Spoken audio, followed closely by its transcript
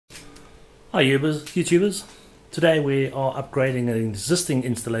Hi YouTubers. Today we are upgrading an existing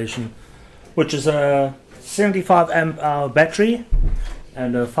installation, which is a 75 amp hour battery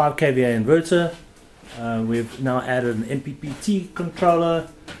and a 5 kVA inverter. We've now added an MPPT controller,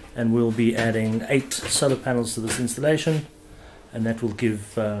 and we'll be adding 8 solar panels to this installation, and that will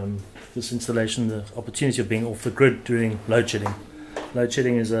give this installation the opportunity of being off the grid during load shedding. Load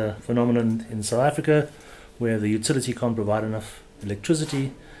shedding is a phenomenon in South Africa where the utility can't provide enough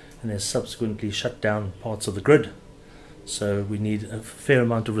electricity and has subsequently shut down parts of the grid. So we need a fair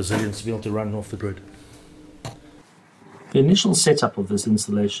amount of resilience to be able to run off the grid. The initial setup of this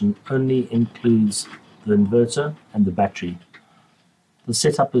installation only includes the inverter and the battery. The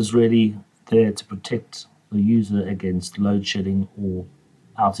setup is really there to protect the user against load shedding or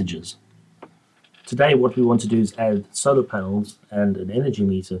outages. Today what we want to do is add solar panels and an energy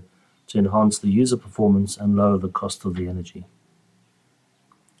meter to enhance the user performance and lower the cost of the energy.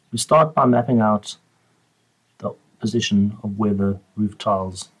 We start by mapping out the position of where the roof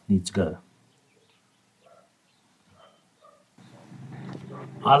tiles need to go.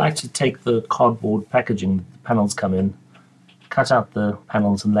 I like to take the cardboard packaging that the panels come in, cut out the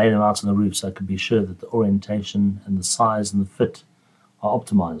panels and lay them out on the roof so I can be sure that the orientation and the size and the fit are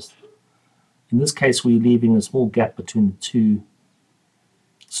optimized. In this case we're leaving a small gap between the two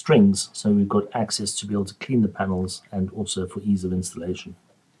strings, so we've got access to be able to clean the panels and also for ease of installation.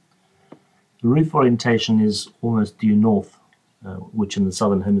 The roof orientation is almost due north, which in the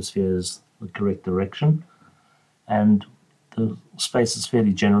southern hemisphere is the correct direction, and the space is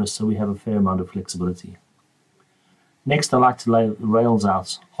fairly generous, so we have a fair amount of flexibility. Next I like to lay the rails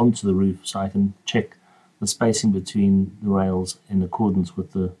out onto the roof so I can check the spacing between the rails in accordance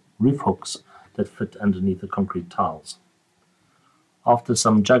with the roof hooks that fit underneath the concrete tiles. After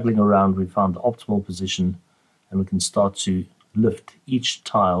some juggling around, we found the optimal position, and we can start to lift each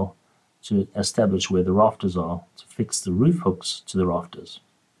tile to establish where the rafters are, to fix the roof hooks to the rafters.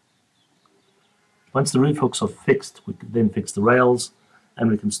 Once the roof hooks are fixed, we can then fix the rails,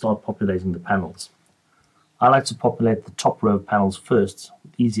 and we can start populating the panels. I like to populate the top row of panels first,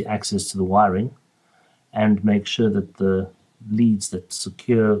 with easy access to the wiring, and make sure that the leads that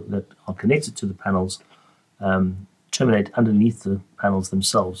are connected to the panels terminate underneath the panels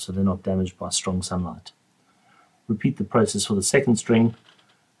themselves, so they're not damaged by strong sunlight. Repeat the process for the second string,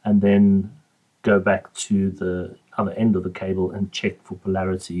 and then go back to the other end of the cable and check for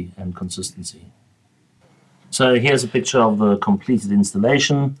polarity and consistency. So here's a picture of the completed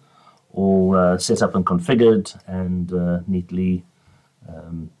installation, all set up and configured and neatly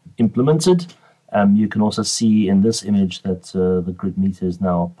implemented. You can also see in this image that the grid meter is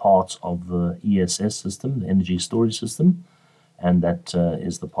now part of the ESS system, the energy storage system, and that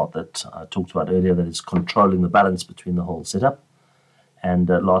is the part that I talked about earlier, that is controlling the balance between the whole setup. And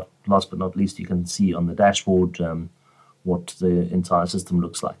last but not least, you can see on the dashboard what the entire system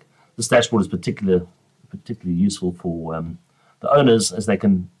looks like. This dashboard is particularly useful for the owners, as they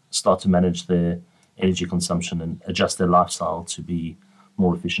can start to manage their energy consumption and adjust their lifestyle to be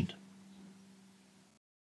more efficient.